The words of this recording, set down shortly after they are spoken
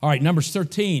All right, Numbers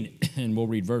 13, and we'll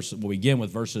begin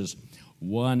with verses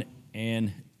 1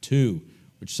 and 2,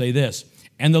 which say this.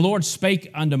 And the Lord spake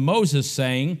unto Moses,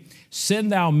 saying,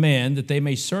 Send thou men, that they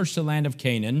may search the land of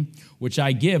Canaan, which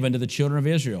I give unto the children of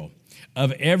Israel.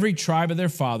 Of every tribe of their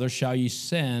fathers shall ye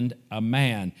send a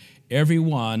man, every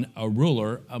one a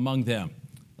ruler among them.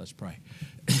 Let's pray.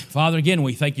 Father, again,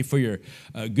 we thank you for your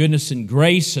goodness and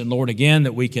grace, and Lord, again,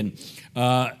 that we can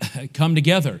come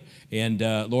together and,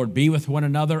 Lord, be with one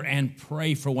another and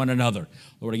pray for one another.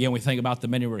 Lord, again, we think about the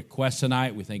many requests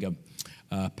tonight. We think of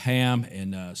Pam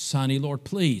and Sonny. Lord,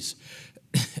 please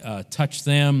touch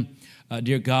them,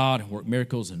 dear God, work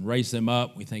miracles and raise them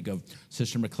up. We think of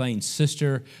Sister McLean's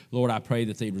sister. Lord, I pray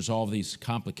that they resolve these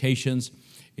complications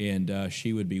and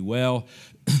she would be well.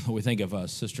 We think of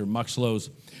Sister Muxlow's,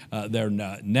 their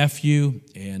nephew,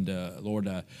 and Lord,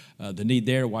 the need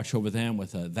there, watch over them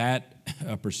with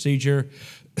that procedure.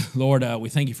 Lord, we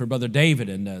thank you for Brother David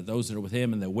and those that are with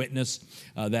him and the witness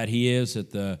that he is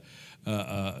at the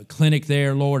clinic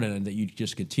there, Lord, and that you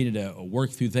just continue to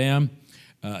work through them.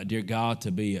 Dear God,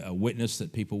 to be a witness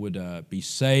that people would be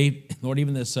saved. Lord,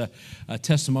 even this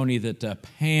testimony that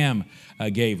Pam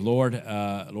gave, Lord,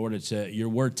 it's your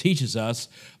word teaches us,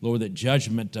 Lord, that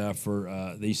judgment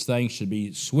for these things should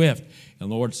be swift.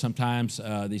 And Lord, sometimes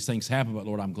these things happen, but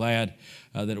Lord, I'm glad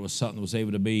that it was something that was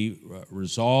able to be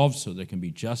resolved so there can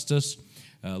be justice,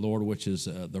 Lord, which is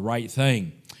the right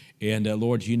thing. And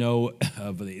Lord, you know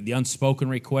of the unspoken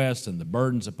requests and the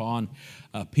burdens upon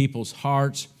people's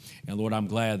hearts. And Lord, I'm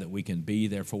glad that we can be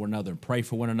there for one another and pray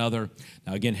for one another.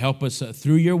 Now again, help us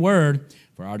through your word,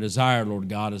 for our desire, Lord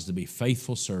God, is to be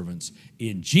faithful servants.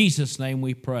 In Jesus' name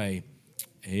we pray.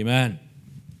 Amen.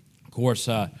 Of course,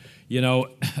 we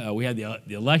had the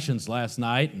elections last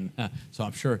night, and so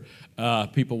I'm sure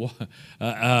people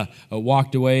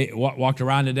walked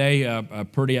around today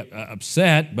pretty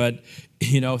upset. But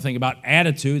think about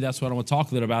attitude. That's what I want to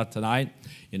talk a little about tonight.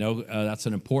 That's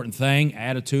an important thing,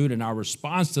 attitude and our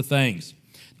response to things.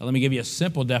 Now, let me give you a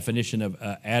simple definition of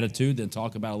attitude, then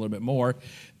talk about it a little bit more.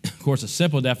 Of course, a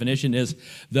simple definition is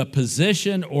the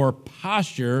position or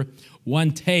posture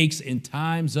one takes in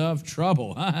times of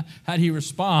trouble. How do you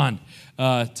respond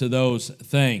to those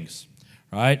things,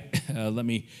 right? And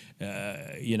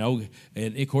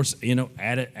of course,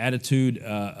 attitude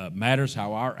matters,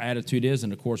 how our attitude is,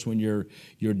 and of course, when you're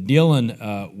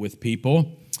dealing with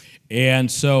people. And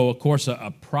so, of course,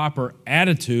 a proper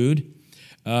attitude,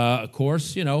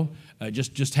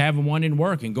 just having one in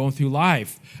work and going through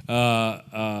life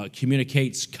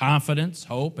communicates confidence,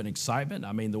 hope, and excitement.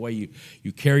 I mean, the way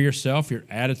you carry yourself, your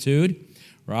attitude,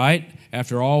 right?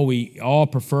 After all, we all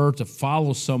prefer to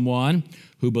follow someone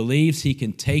who believes he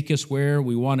can take us where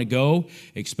we want to go,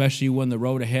 especially when the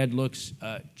road ahead looks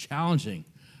challenging,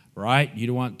 right? You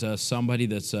don't want somebody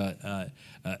that's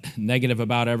negative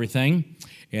about everything.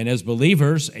 And as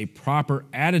believers, a proper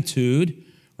attitude,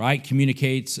 right,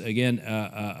 communicates, again,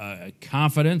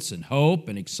 confidence and hope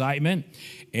and excitement.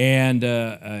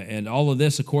 And all of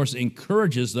this, of course,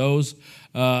 encourages those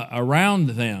around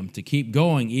them to keep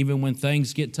going even when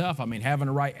things get tough. I mean, having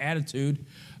the right attitude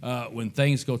when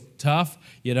things go tough,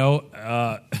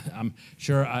 I'm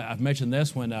sure I've mentioned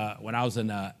this when I was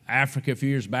in Africa a few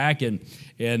years back, and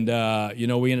we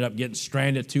ended up getting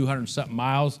stranded 200-something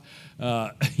miles,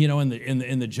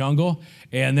 in the jungle,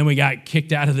 and then we got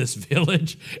kicked out of this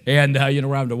village, and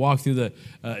we're having to walk through the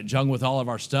jungle with all of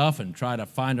our stuff and try to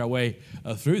find our way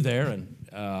through there, and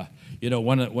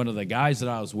one of the guys that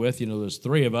I was with, there's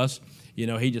three of us.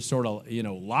 He just sort of,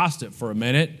 lost it for a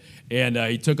minute, and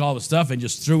he took all the stuff and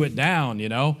just threw it down,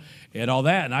 and all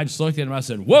that. And I just looked at him and I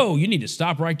said, whoa, you need to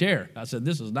stop right there. I said,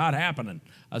 this is not happening.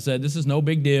 I said, this is no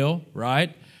big deal,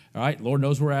 right? All right, Lord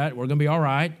knows where we're at. We're going to be all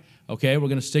right. Okay, we're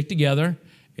going to stick together,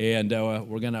 and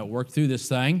we're going to work through this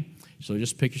thing. So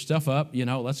just pick your stuff up,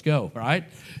 let's go, right?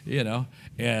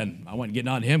 And I wasn't getting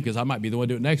on to him because I might be the one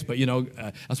to do it next. But,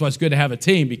 that's why it's good to have a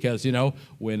team because,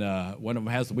 when one of them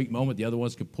has the weak moment, the other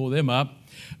ones can pull them up.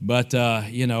 But,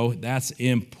 that's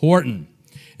important.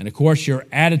 And, of course, your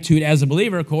attitude as a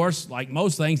believer, of course, like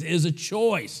most things, is a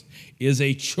choice.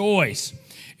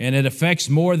 And it affects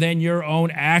more than your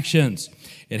own actions.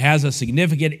 It has a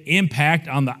significant impact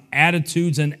on the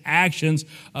attitudes and actions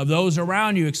of those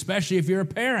around you, especially if you're a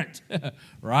parent,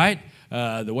 right?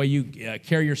 The way you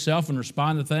carry yourself and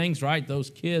respond to things, right? Those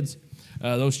kids,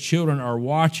 those children are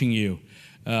watching you,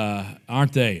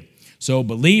 aren't they? So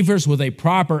believers with a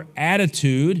proper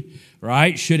attitude,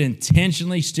 right, should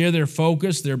intentionally steer their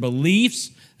focus, their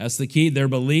beliefs, that's the key, their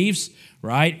beliefs,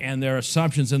 right, and their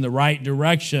assumptions in the right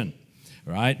direction.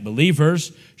 Right?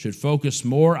 Believers should focus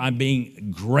more on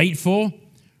being grateful,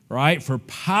 right, for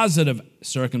positive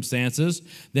circumstances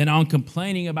than on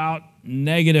complaining about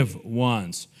negative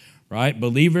ones, right?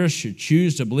 Believers should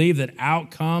choose to believe that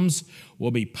outcomes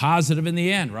will be positive in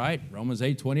the end, right? Romans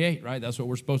 8:28, right? That's what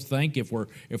we're supposed to think if we're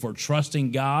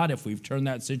trusting God, if we've turned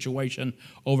that situation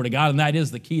over to God, and that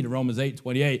is the key to Romans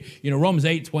 8:28. Romans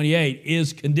 8:28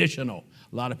 is conditional.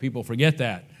 A lot of people forget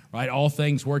that, right? All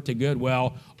things work to good.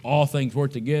 Well, all things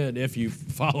work to good if you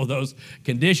follow those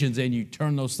conditions and you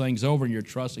turn those things over and you're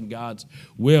trusting God's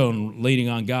will and leading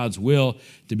on God's will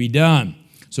to be done.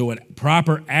 So a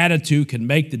proper attitude can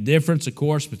make the difference, of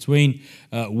course, between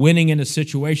winning in a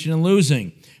situation and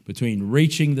losing, between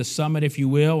reaching the summit, if you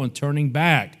will, and turning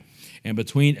back, and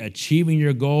between achieving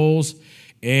your goals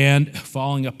and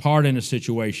falling apart in a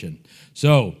situation.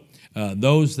 So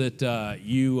those that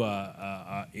you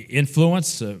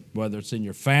influence, whether it's in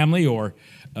your family or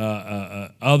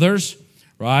others,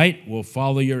 right, will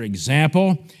follow your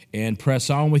example and press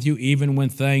on with you even when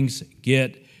things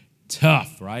get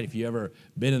tough, right? If you ever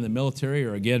been in the military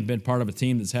or, again, been part of a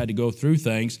team that's had to go through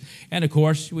things. And, of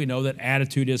course, we know that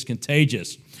attitude is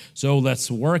contagious. So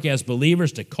let's work as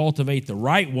believers to cultivate the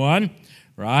right one,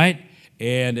 right?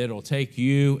 And it'll take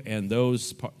you and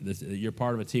those that you're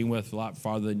part of a team with a lot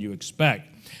farther than you expect.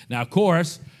 Now, of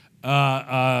course, as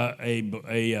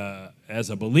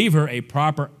a believer, a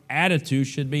proper attitude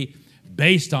should be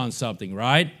based on something,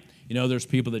 right? There's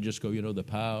people that just go, the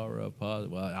power of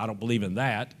positive. Well, I don't believe in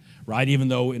that, right? Even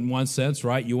though in one sense,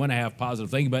 right, you want to have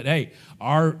positive thinking. But, hey,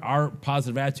 our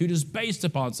positive attitude is based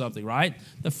upon something, right?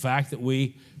 The fact that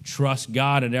we trust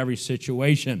God in every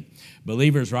situation.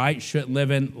 Believers, right, shouldn't live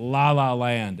in la-la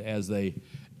land, as they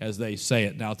say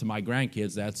it. Now, to my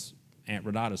grandkids, that's Aunt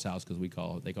Renata's house, because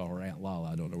they call her Aunt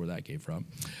Lala. I don't know where that came from.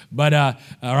 But, all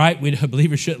right,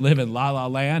 believers shouldn't live in la-la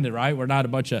land, and, right, we're not a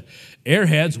bunch of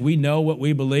airheads. We know what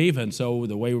we believe, and so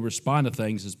the way we respond to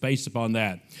things is based upon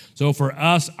that. So for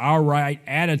us, our right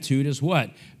attitude is what?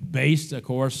 Based, of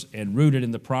course, and rooted in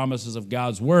the promises of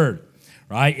God's Word.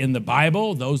 Right? In the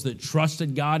Bible, those that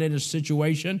trusted God in a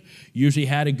situation usually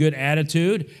had a good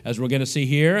attitude, as we're going to see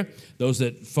here. Those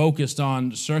that focused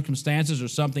on circumstances or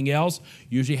something else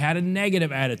usually had a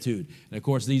negative attitude. And, of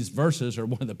course, these verses are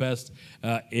one of the best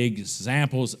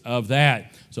examples of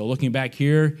that. So looking back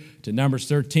here to Numbers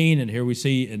 13, and here we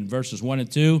see in verses 1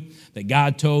 and 2 that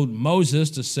God told Moses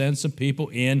to send some people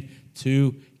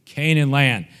into Canaan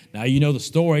land. Now, you know the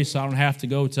story, so I don't have to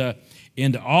go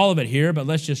into all of it here, but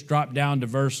let's just drop down to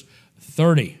verse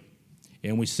 30,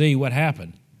 and we see what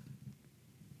happened.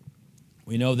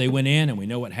 We know they went in, and we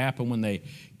know what happened when they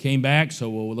came back, so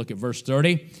we'll look at verse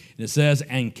 30. And it says,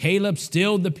 "And Caleb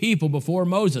stilled the people before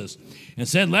Moses and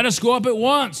said, 'Let us go up at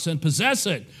once and possess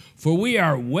it, for we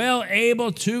are well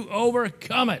able to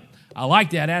overcome it.'" I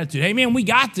like that attitude. Hey, man, we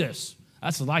got this.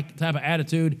 That's the type of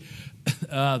attitude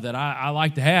that I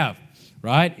like to have.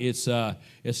 Right?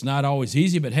 It's not always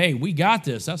easy, but hey, we got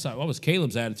this. What was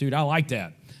Caleb's attitude. I like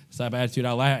that. That's the type of attitude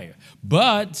I like.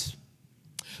 But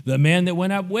the men that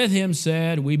went up with him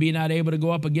said, "We be not able to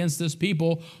go up against this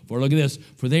people, for," look at this,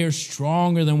 "for they are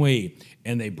stronger than we.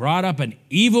 And they brought up an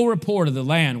evil report of the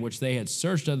land which they had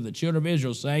searched unto the children of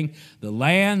Israel, saying, The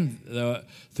land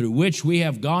through which we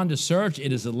have gone to search,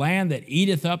 it is a land that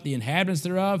eateth up the inhabitants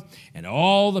thereof, and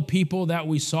all the people that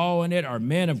we saw in it are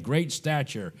men of great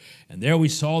stature. And there we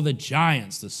saw the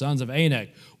giants, the sons of Anak,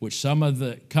 which come of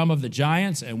the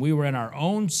giants, and we were in our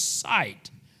own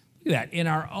sight." Look at that, in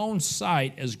our own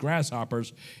sight as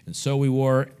grasshoppers, and so we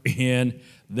were in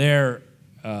their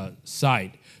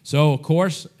sight. So, of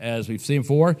course, as we've seen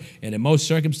before, and in most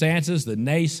circumstances, the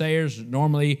naysayers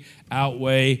normally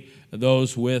outweigh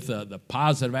those with the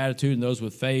positive attitude and those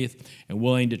with faith and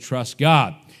willing to trust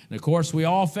God. And, of course, we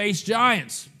all face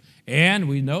giants. And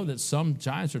we know that some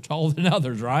giants are taller than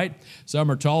others, right?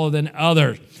 Some are taller than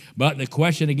others. But the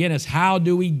question, again, is how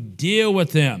do we deal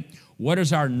with them? What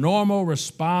is our normal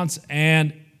response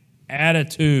and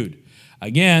attitude?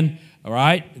 Again, all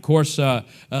right, of course,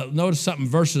 notice something,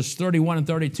 verses 31 and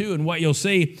 32, and what you'll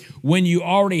see, when you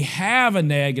already have a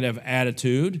negative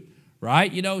attitude,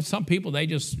 right? Some people, they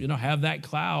just, have that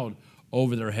cloud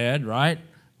over their head, right?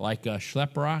 Like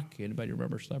Schlepperock. Anybody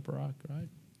remember Schlepperock, right?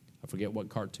 I forget what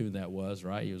cartoon that was,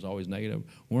 right? He was always negative.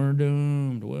 "We're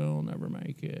doomed. We'll never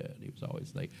make it." He was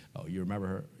always like, oh, you remember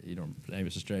her? You don't, name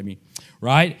is Sister Amy,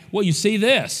 right? Well, you see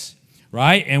this.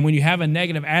 Right? And when you have a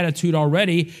negative attitude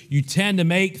already, you tend to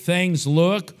make things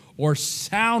look or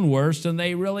sound worse than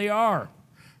they really are.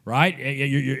 Right?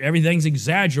 Everything's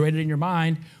exaggerated in your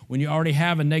mind when you already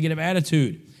have a negative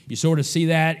attitude. You sort of see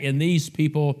that in these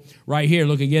people right here.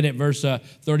 Look again at verse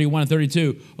 31 and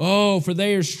 32. "Oh, for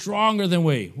they are stronger than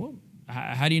we." Well,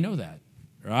 how do you know that?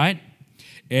 right?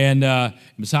 And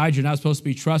besides, you're not supposed to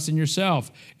be trusting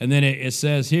yourself. And then it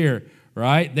says here,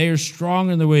 right? They are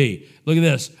stronger than we. Look at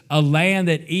this. A land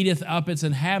that eateth up its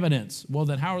inhabitants. Well,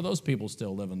 then how are those people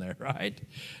still living there, right?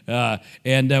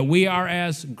 And we are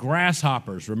as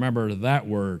grasshoppers. Remember that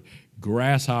word,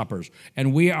 grasshoppers.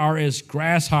 And we are as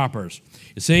grasshoppers.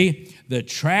 You see, the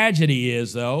tragedy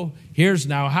is, though, here's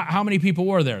now, how many people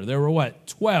were there? There were what?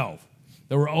 12.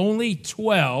 There were only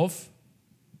 12.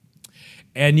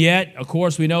 And yet, of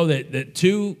course, we know that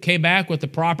 2 came back with the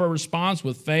proper response,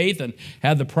 with faith, and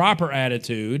had the proper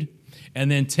attitude. And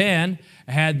then 10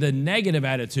 had the negative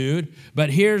attitude. But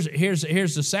here's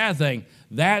the sad thing.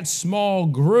 That small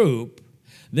group,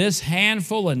 this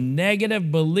handful of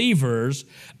negative believers,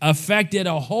 affected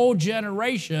a whole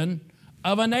generation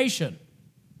of a nation.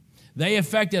 They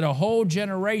affected a whole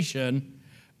generation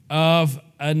of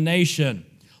a nation.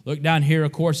 Look down here,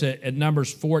 of course, at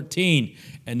Numbers 14,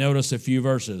 and notice a few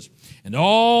verses. And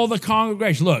all the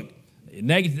congregation, look,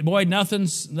 boy, nothing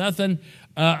spreads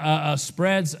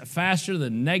faster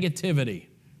than negativity,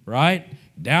 right?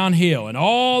 Downhill. And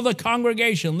all the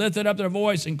congregation lifted up their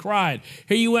voice and cried.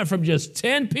 Here you went from just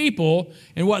 10 people,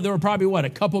 and there were probably, a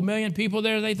couple million people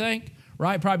there, they think?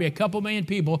 Right? Probably a couple million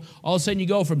people. All of a sudden you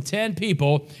go from 10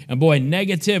 people, and boy,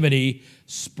 negativity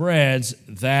spreads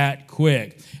that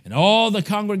quick. And all the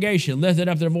congregation lifted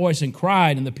up their voice and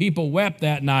cried, and the people wept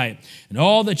that night. And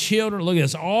all the children, look at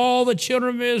this, all the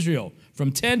children of Israel,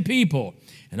 from 10 people,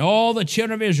 and all the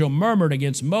children of Israel murmured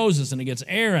against Moses and against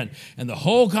Aaron. And the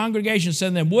whole congregation said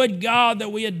to them, would God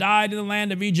that we had died in the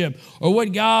land of Egypt, or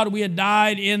would God we had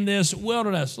died in this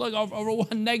wilderness. Look, over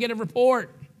one negative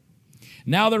report.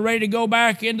 Now they're ready to go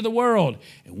back into the world.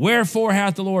 And wherefore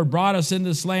hath the Lord brought us into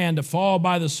this land to fall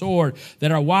by the sword,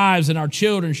 that our wives and our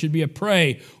children should be a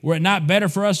prey? Were it not better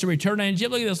for us to return to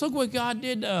Egypt? Look at this. Look what God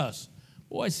did to us.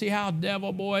 Boy, see how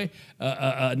devil,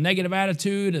 a negative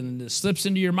attitude, and it slips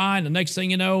into your mind. The next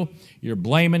thing you know, you're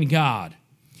blaming God.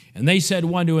 And they said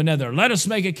one to another, let us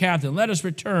make a captain. Let us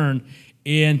return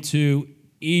into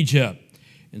Egypt.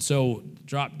 And so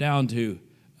drop down to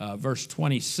verse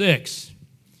 26.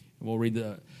 We'll read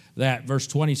that. Verse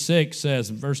 26 says,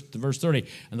 verse 30,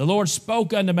 and the Lord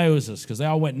spoke unto Moses, because they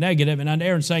all went negative, and unto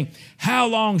Aaron, saying, how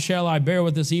long shall I bear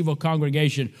with this evil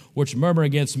congregation which murmur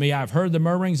against me? I have heard the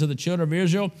murmurings of the children of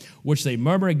Israel, which they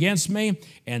murmur against me,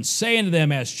 and say unto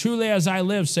them, as truly as I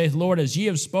live, saith the Lord, as ye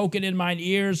have spoken in mine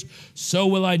ears, so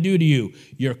will I do to you.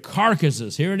 Your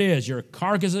carcasses, here it is, your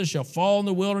carcasses shall fall in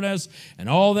the wilderness, and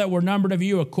all that were numbered of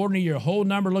you, according to your whole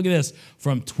number, look at this,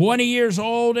 from 20 years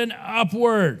old and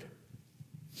upward,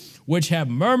 which have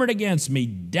murmured against me,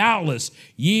 doubtless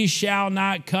ye shall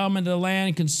not come into the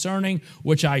land concerning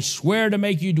which I swear to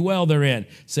make you dwell therein,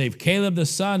 save Caleb the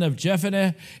son of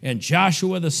Jephunneh and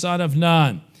Joshua the son of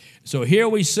Nun. So here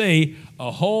we see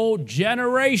a whole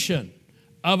generation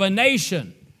of a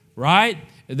nation, right?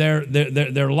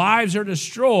 Their lives are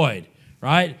destroyed,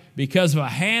 right? Because of a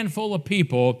handful of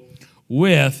people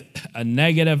with a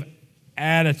negative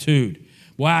attitude.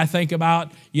 Well, I think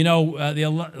about,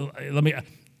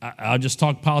 I'll just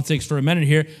talk politics for a minute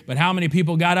here, but how many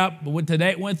people got up, went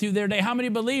through their day? How many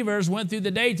believers went through the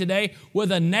day today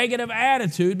with a negative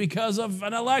attitude because of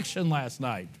an election last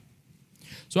night?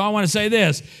 So I want to say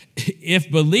this.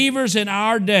 If believers in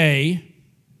our day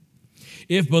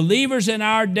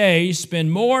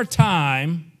spend more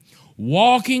time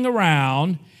walking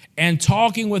around and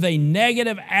talking with a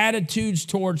negative attitude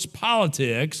towards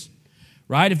politics,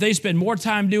 right? If they spend more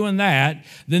time doing that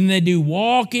than they do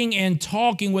walking and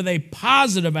talking with a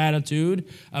positive attitude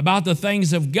about the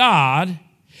things of God,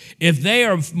 if they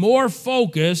are more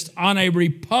focused on a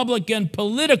Republican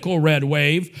political red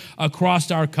wave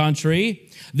across our country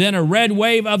than a red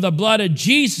wave of the blood of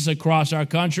Jesus across our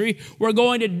country, we're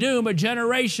going to doom a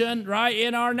generation, right,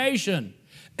 in our nation.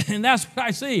 And that's what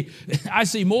I see. I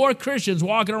see more Christians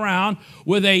walking around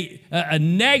with a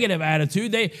negative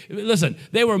attitude.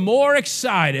 They were more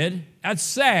excited. That's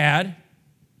sad.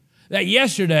 That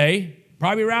yesterday,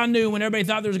 probably around noon, when everybody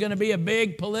thought there was going to be a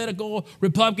big political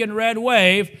Republican red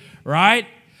wave, right?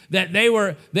 That they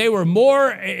were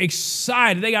more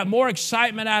excited. They got more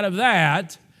excitement out of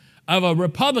that, of a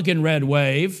Republican red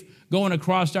wave going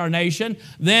across our nation,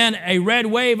 than a red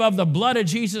wave of the blood of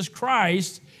Jesus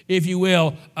Christ, if you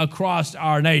will, across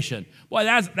our nation. Boy,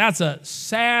 that's a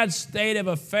sad state of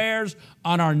affairs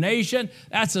on our nation.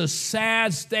 That's a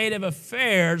sad state of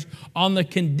affairs on the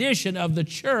condition of the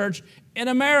church in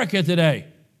America today.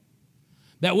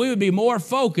 That we would be more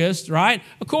focused, right?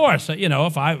 Of course, did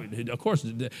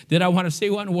I want to see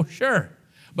one? Well, sure.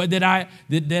 But did I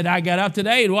get up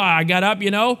today? Well, I got up,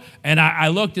 and I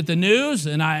looked at the news,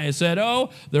 and I said,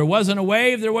 oh, there wasn't a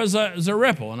wave, there was a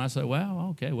ripple. And I said, well,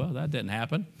 okay, well, that didn't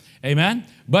happen. Amen?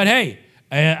 But hey,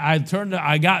 I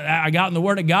got in the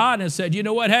Word of God and said, you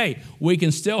know what? Hey, we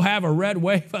can still have a red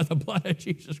wave of the blood of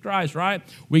Jesus Christ, right?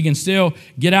 We can still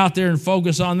get out there and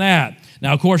focus on that.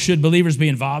 Now, of course, should believers be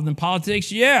involved in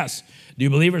politics? Yes. Do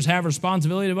believers have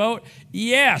responsibility to vote?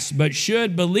 Yes. But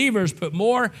should believers put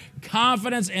more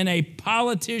confidence in a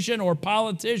politician or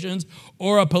politicians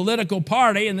or a political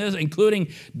party, and this including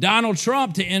Donald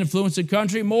Trump, to influence the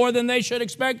country more than they should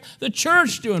expect the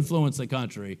church to influence the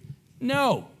country?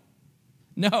 No.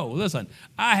 No, listen,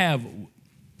 I have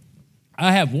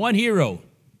one hero,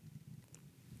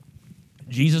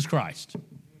 Jesus Christ.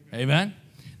 Amen?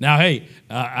 Now, hey,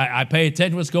 I pay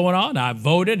attention to what's going on. I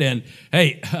voted, and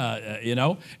hey,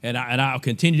 and I'll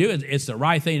continue to do it. It's the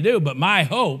right thing to do, but my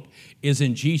hope is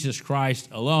in Jesus Christ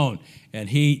alone, and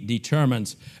he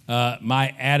determines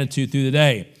my attitude through the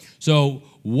day. So,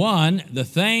 one, the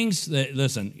things that,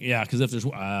 listen, yeah, because if there's,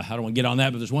 I don't want to get on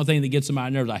that, but there's one thing that gets in my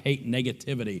nerves. I hate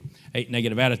negativity, hate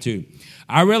negative attitude.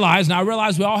 I realize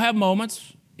we all have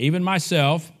moments, even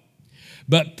myself,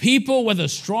 but people with a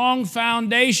strong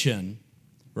foundation,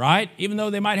 right, even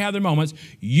though they might have their moments,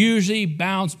 usually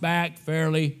bounce back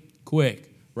fairly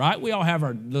quick, right? We all have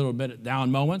our little bit of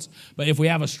down moments, but if we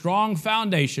have a strong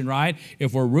foundation, right,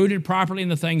 if we're rooted properly in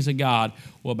the things of God,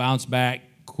 we'll bounce back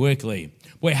quickly.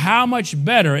 Boy, how much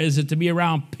better is it to be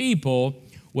around people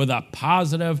with a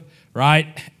positive,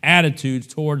 right, attitude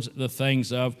towards the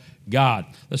things of God.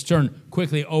 Let's turn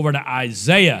quickly over to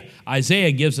Isaiah.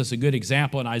 Isaiah gives us a good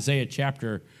example in Isaiah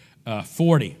chapter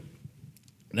 40.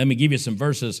 Let me give you some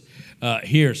verses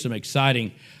here, some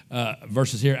exciting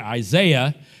verses here.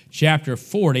 Isaiah chapter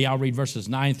 40, I'll read verses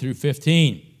 9 through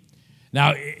 15.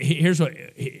 Now, here's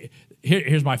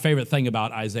my favorite thing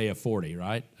about Isaiah 40,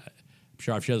 right? I'm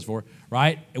sure I've shared this before,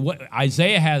 right?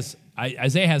 Isaiah has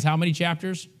how many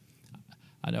chapters?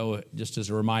 I know, just as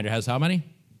a reminder, has how many?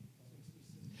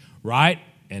 Right?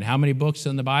 And how many books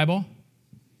in the Bible?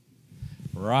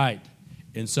 Right.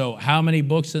 And so how many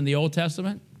books in the Old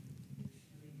Testament?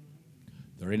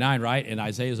 39, right? And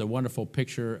Isaiah is a wonderful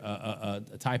picture, a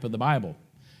type of the Bible,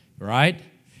 right?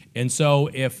 And so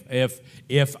if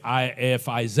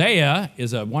Isaiah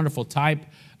is a wonderful type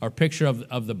or picture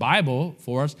of the Bible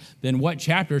for us, then what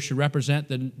chapter should represent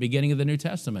the beginning of the New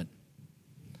Testament?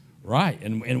 Right,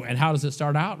 and how does it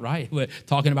start out? Right,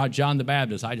 talking about John the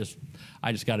Baptist. I just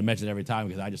got to mention it every time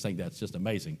because I just think that's just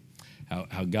amazing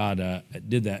how God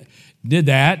did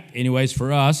that. Anyways,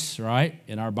 for us, right,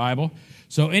 in our Bible.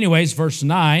 So, anyways, verse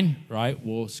 9, right?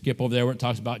 We'll skip over there where it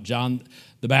talks about John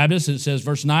the Baptist. It says,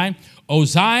 verse 9, O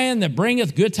Zion that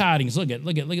bringeth good tidings.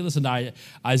 Listen to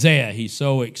Isaiah. He's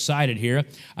so excited here.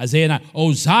 Isaiah 9,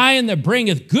 O Zion that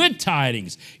bringeth good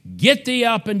tidings, get thee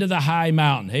up into the high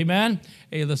mountain. Amen.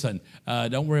 Hey, listen,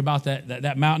 don't worry about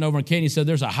that mountain over in Canaan. He said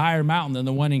there's a higher mountain than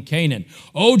the one in Canaan.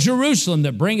 O Jerusalem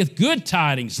that bringeth good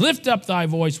tidings, lift up thy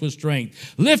voice with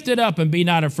strength. Lift it up and be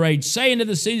not afraid. Say unto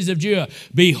the cities of Judah,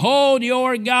 behold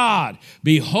your God.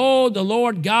 Behold, the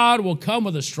Lord God will come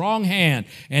with a strong hand,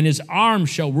 and his arm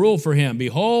shall rule for him.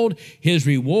 Behold, his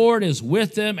reward is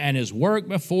with them, and his work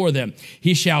before them.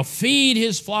 He shall feed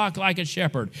his flock like a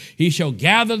shepherd. He shall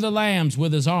gather the lambs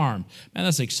with his arm. Man,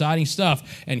 that's exciting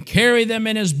stuff. And carry them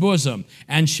in his bosom,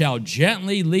 and shall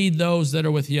gently lead those that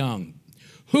are with young.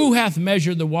 Who hath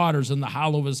measured the waters in the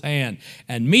hollow of his hand,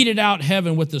 and meted out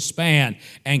heaven with the span,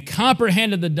 and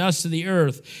comprehended the dust of the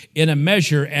earth in a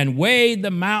measure, and weighed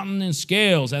the mountain in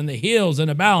scales, and the hills in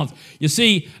a balance? You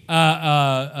see,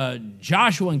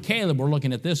 Joshua and Caleb were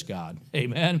looking at this God.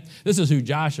 Amen. This is who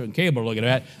Joshua and Caleb were looking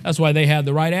at. That's why they had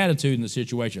the right attitude in the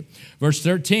situation. Verse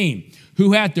 13,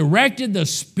 who hath directed the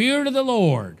Spirit of the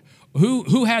Lord,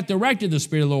 who hath directed the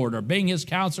Spirit of the Lord, or being his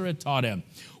counselor had taught him?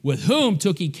 With whom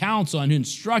took he counsel, and who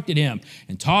instructed him,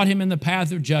 and taught him in the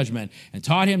path of judgment, and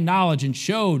taught him knowledge, and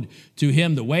showed to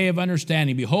him the way of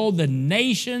understanding? Behold, the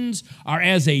nations are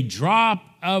as a drop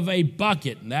of a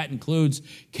bucket, and that includes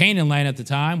Canaan land at the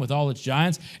time with all its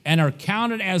giants, and are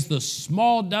counted as the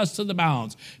small dust of the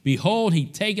balance. Behold, he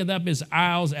taketh up his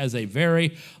isles as a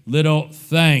very little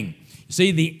thing.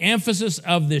 See, the emphasis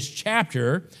of this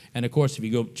chapter, and of course, if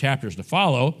you go chapters to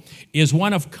follow, is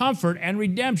one of comfort and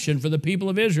redemption for the people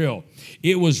of Israel.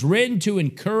 It was written to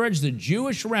encourage the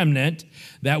Jewish remnant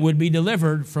that would be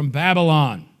delivered from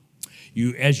Babylon.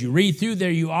 As you read through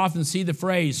there, you often see the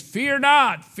phrase, fear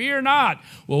not, fear not.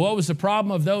 Well, what was the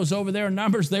problem of those over there in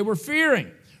Numbers? They were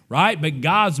fearing, right? But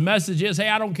God's message is, hey,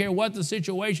 I don't care what the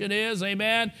situation is,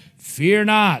 amen, fear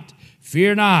not.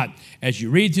 Fear not, as you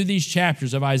read through these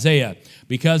chapters of Isaiah,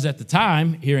 because at the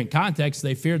time, here in context,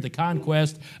 they feared the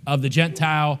conquest of the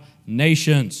Gentile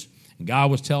nations. And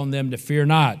God was telling them to fear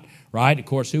not, right? Of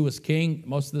course, who was king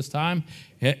most of this time?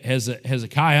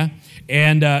 Hezekiah.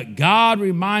 And God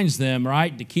reminds them,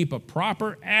 right, to keep a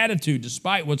proper attitude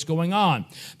despite what's going on.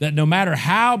 That no matter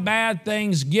how bad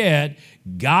things get,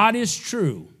 God is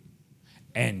true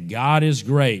and God is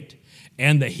great.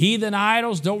 And the heathen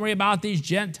idols, don't worry about these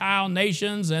Gentile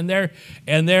nations and their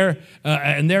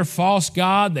false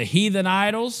god. The heathen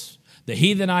idols, the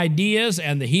heathen ideas,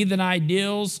 and the heathen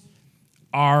ideals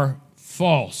are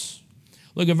false.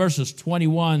 Look at verses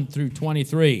 21 through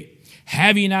 23.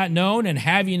 Have ye not known, and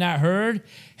have ye not heard?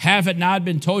 Have it not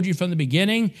been told you from the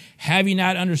beginning? Have ye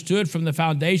not understood from the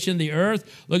foundation of the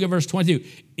earth? Look at verse 22.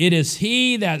 It is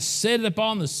he that sitteth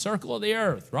upon the circle of the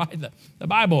earth, right? The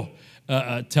Bible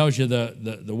tells you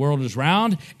the world is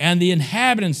round, and the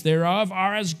inhabitants thereof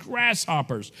are as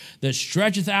grasshoppers, that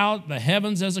stretcheth out the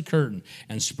heavens as a curtain,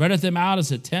 and spreadeth them out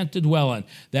as a tent to dwell in,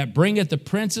 that bringeth the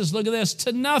princes, look at this,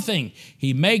 to nothing.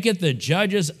 He maketh the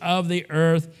judges of the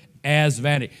earth as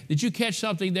vanity. Did you catch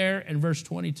something there in verse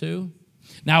 22?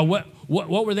 Now, what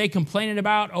were they complaining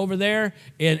about over there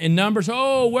in Numbers?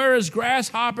 Oh, where is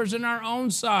grasshoppers in our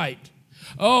own sight?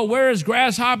 Oh, where is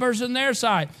grasshoppers in their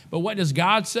sight? But what does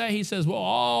God say? He says, well,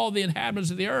 all the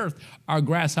inhabitants of the earth are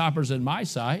grasshoppers in my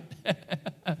sight.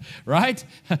 Right?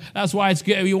 That's why it's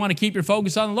good. You want to keep your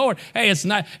focus on the Lord.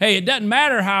 It doesn't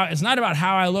matter it's not about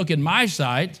how I look in my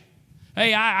sight.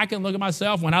 Hey, I can look at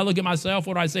myself. When I look at myself,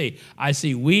 what do I see? I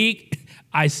see weak.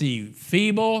 I see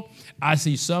feeble. I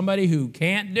see somebody who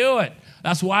can't do it.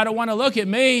 That's why I don't want to look at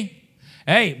me.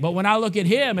 Hey, but when I look at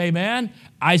him, amen,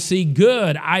 I see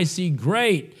good. I see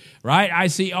great, right? I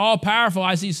see all powerful.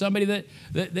 I see somebody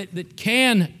that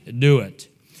can do it.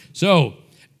 So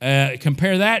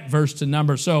compare that verse to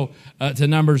Numbers. To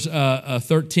Numbers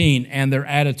 13 and their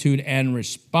attitude and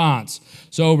response.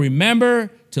 So remember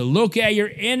to look at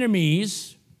your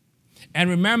enemies, and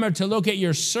remember to look at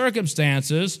your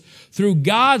circumstances through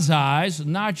God's eyes,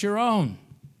 not your own.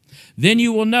 Then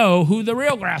you will know who the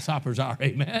real grasshoppers are,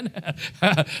 amen,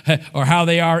 or how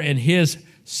they are in his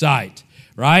sight,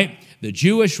 right? The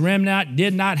Jewish remnant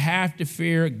did not have to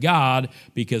fear God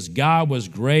because God was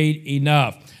great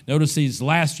enough. Notice these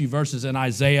last few verses in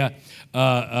Isaiah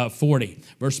 40,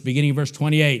 beginning verse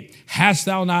 28. Hast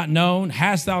thou not known,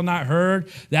 hast thou not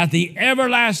heard, that the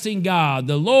everlasting God,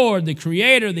 the Lord, the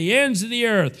Creator of the ends of the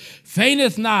earth,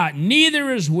 fainteth not,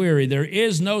 neither is weary. There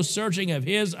is no searching of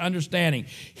his understanding.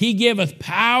 He giveth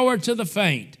power to the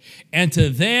faint, and to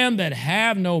them that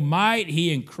have no might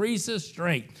he increaseth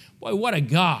strength. Boy, what a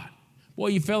God. Boy,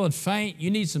 you feeling faint?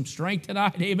 You need some strength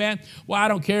tonight, amen? Well, I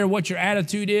don't care what your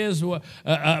attitude is.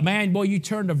 Man, boy, you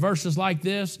turn to verses like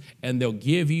this, and they'll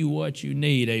give you what you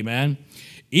need, amen?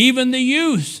 Even the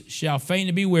youth shall faint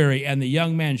and be weary, and the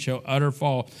young man shall utter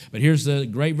fall. But here's the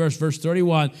great verse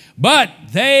 31. But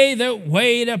they that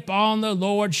wait upon the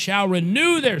Lord shall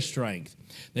renew their strength.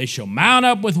 They shall mount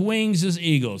up with wings as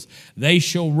eagles. They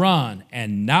shall run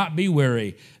and not be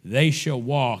weary. They shall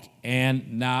walk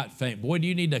and not faint. Boy, do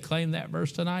you need to claim that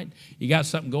verse tonight? You got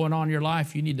something going on in your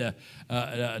life? You need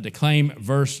to claim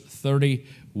verse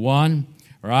 31,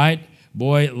 right?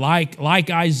 Boy, like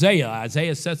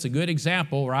Isaiah sets a good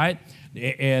example, right?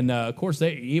 And of course,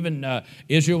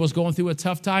 Israel was going through a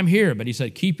tough time here, but he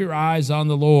said, keep your eyes on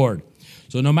the Lord.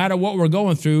 So no matter what we're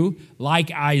going through,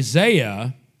 like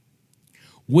Isaiah,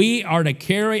 we are to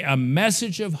carry a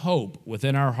message of hope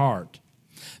within our heart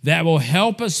that will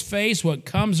help us face what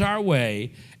comes our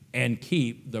way and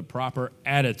keep the proper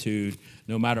attitude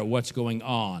no matter what's going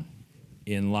on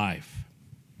in life.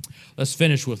 Let's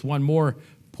finish with one more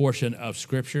portion of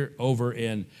Scripture over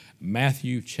in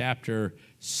Matthew chapter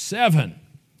 7,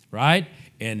 right?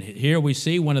 And here we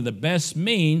see one of the best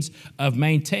means of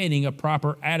maintaining a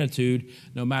proper attitude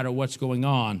no matter what's going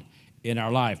on in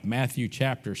our life. Matthew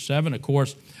chapter 7, of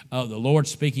course, the Lord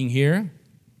speaking here.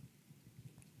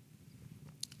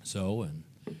 So, and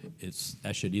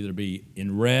that should either be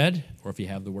in red, or if you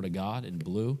have the Word of God, in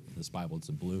blue. This Bible, it's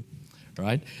in blue,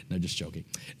 right? No, just joking.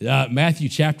 Matthew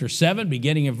chapter 7,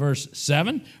 beginning in verse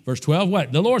 7, verse 12,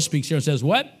 what? The Lord speaks here and says,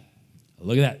 what?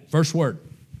 Look at that. First word,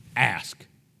 ask.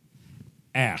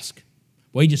 Ask.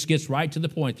 Well, he just gets right to the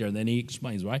point there, and then he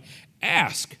explains, right?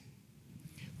 Ask.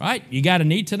 Right? You got a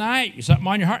need tonight? Something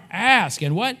on your heart? Ask.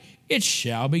 And what? It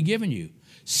shall be given you.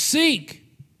 Seek,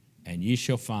 and ye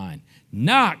shall find.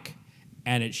 Knock,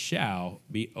 and it shall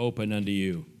be opened unto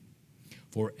you.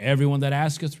 For everyone that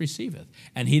asketh receiveth,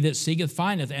 and he that seeketh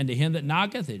findeth, and to him that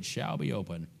knocketh it shall be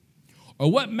opened.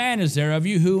 Or what man is there of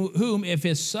you whom if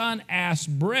his son asks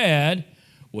bread,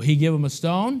 will he give him a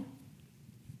stone?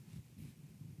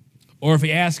 Or if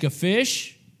he asks a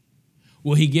fish,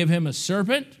 will he give him a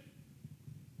serpent?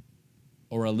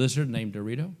 Or a lizard named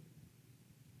Dorito?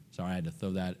 Sorry, I had to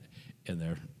throw that in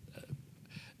there.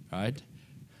 All right?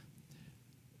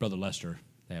 Brother Lester,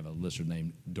 they have a lizard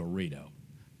named Dorito.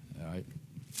 All right?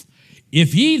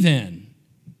 If ye then,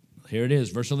 here it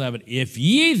is, verse 11, if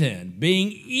ye then,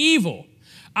 being evil,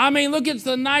 I mean, look at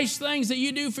the nice things that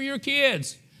you do for your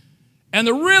kids and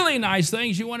the really nice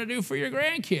things you want to do for your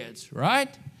grandkids,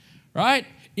 right? Right?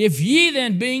 If ye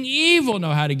then, being evil,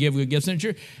 know how to give good gifts unto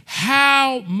your,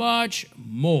 how much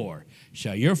more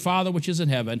shall your Father which is in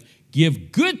heaven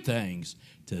give good things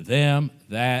to them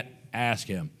that ask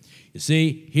him? You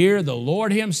see, here the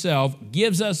Lord himself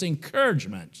gives us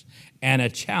encouragement and a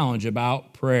challenge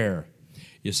about prayer.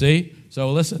 You see?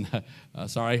 So listen,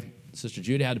 sorry, Sister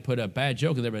Judy had to put a bad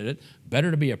joke in there, but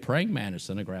better to be a praying mantis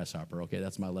than a grasshopper. Okay,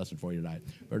 that's my lesson for you tonight.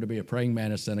 Better to be a praying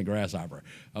mantis than a grasshopper.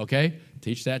 Okay?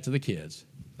 Teach that to the kids.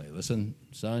 Say, listen,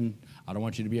 son, I don't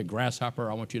want you to be a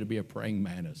grasshopper. I want you to be a praying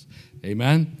mantis.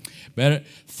 Amen? Better,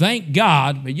 thank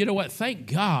God, but you know what? Thank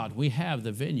God we have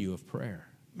the venue of prayer.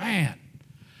 Man,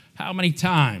 how many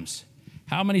times?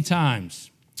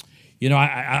 You know,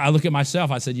 I look at myself,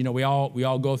 I said, you know, we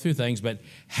all go through things, but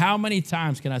how many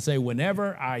times can I say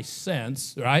whenever I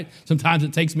sense, right? Sometimes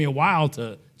it takes me a while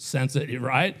to sense it,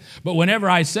 right? But whenever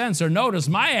I sense or notice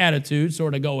my attitude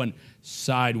sort of going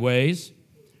sideways,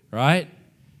 right?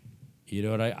 You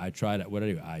know what I try to, what do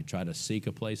I do? I try to seek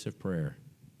a place of prayer.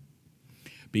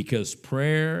 Because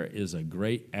prayer is a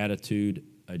great attitude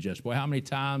adjust. Boy, how many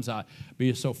times I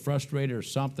be so frustrated or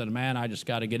something, man, I just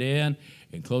got to get in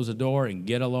and close the door and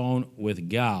get alone with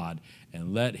God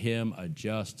and let him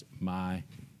adjust my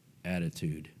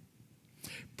attitude.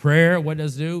 Prayer, what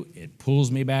does it do? It pulls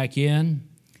me back in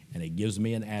and it gives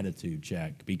me an attitude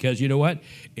check. Because you know what?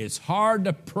 It's hard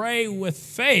to pray with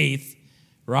faith,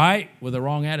 right, with the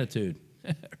wrong attitude,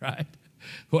 right?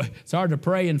 It's hard to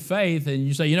pray in faith and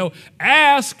you say, you know,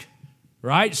 ask,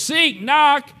 right, seek,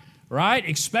 knock, right?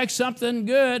 Expect something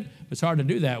good. It's hard to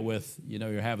do that with, you know,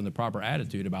 you're having the proper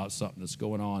attitude about something that's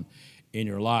going on in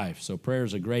your life. So prayer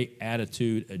is a great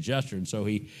attitude adjuster. And so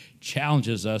he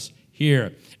challenges us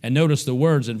here. And notice the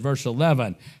words in verse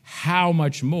 11, how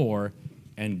much more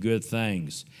and good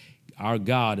things. Our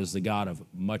God is the God of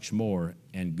much more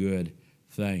and good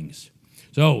things.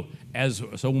 So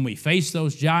when we face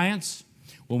those giants,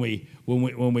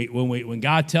 when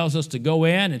God tells us to go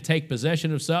in and take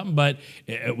possession of something, but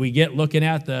we get looking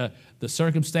at the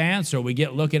circumstance, or we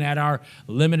get looking at our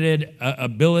limited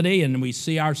ability, and we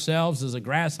see ourselves as a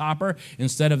grasshopper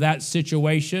instead of that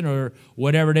situation or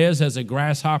whatever it is as a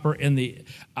grasshopper in the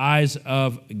eyes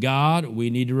of God, we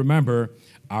need to remember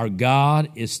our God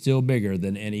is still bigger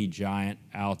than any giant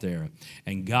out there.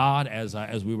 And God,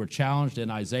 as we were challenged in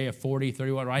Isaiah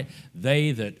 40:31, right?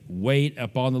 They that wait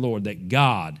upon the Lord, that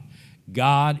God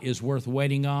is worth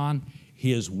waiting on.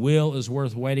 His will is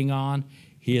worth waiting on.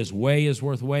 His way is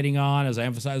worth waiting on. As I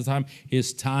emphasize the time,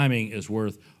 his timing is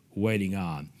worth waiting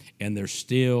on. And there's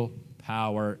still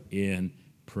power in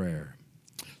prayer.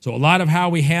 So a lot of how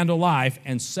we handle life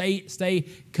and stay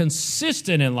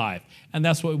consistent in life. And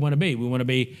that's what we want to be. We want to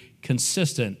be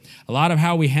consistent. A lot of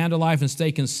how we handle life and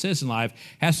stay consistent in life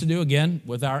has to do, again,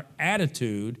 with our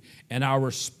attitude and our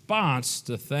response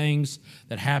to things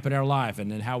that happen in our life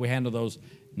and then how we handle those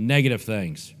negative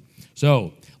things.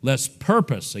 So let's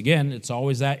purpose. Again, it's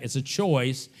always that. It's a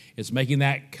choice. It's making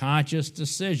that conscious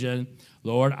decision.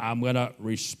 Lord, I'm going to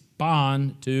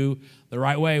respond to the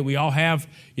right way. We all have,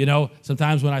 you know,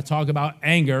 sometimes when I talk about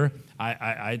anger,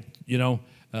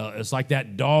 it's like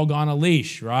that dog on a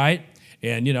leash, right?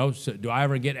 And, you know, so do I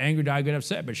ever get angry? Do I get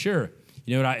upset? But sure,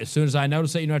 you know what? As soon as I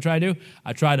notice it, you know what I try to do?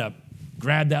 I try to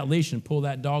grab that leash and pull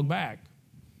that dog back.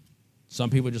 Some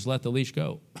people just let the leash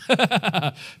go.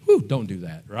 Whew, don't do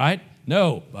that, right?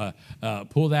 No,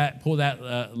 pull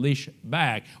that leash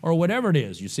back, or whatever it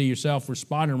is. You see yourself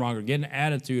responding wrong or getting an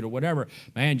attitude or whatever.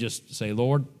 Man, just say,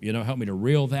 Lord, you know, help me to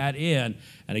reel that in.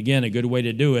 And again, a good way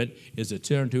to do it is to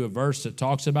turn to a verse that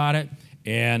talks about it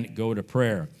and go to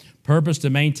prayer. Purpose to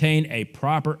maintain a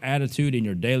proper attitude in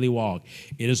your daily walk.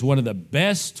 It is one of the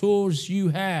best tools you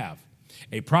have.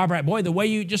 A proper, boy, the way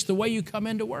you come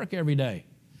into work every day.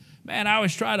 Man, I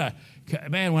always try to,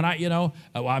 when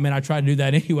I try to do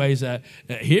that anyways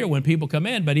here when people come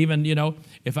in. But even, you know,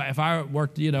 if I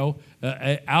worked, you know,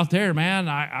 out there, man,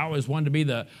 I always wanted to be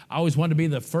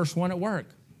the first one at work,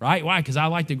 right? Why? Because I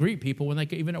like to greet people when they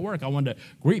even at work. I wanted to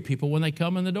greet people when they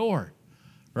come in the door,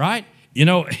 right?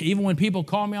 Even when people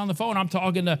call me on the phone,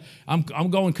 I'm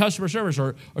going customer service,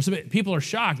 or some people are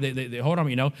shocked. They hold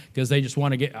on, because they just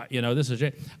want to get, this is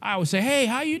it. I always say, hey,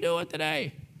 how you doing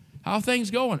today? How are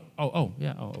things going?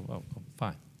 Yeah,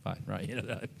 fine,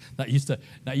 right? Not used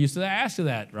to asking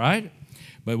that, right?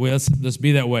 But let's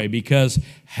be that way, because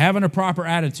having a proper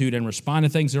attitude and responding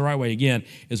to things the right way, again,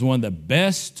 is one of the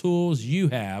best tools you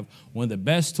have, one of the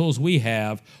best tools we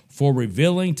have for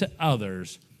revealing to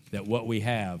others that what we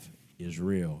have is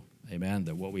real. Amen?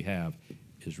 That what we have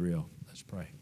is real. Let's pray.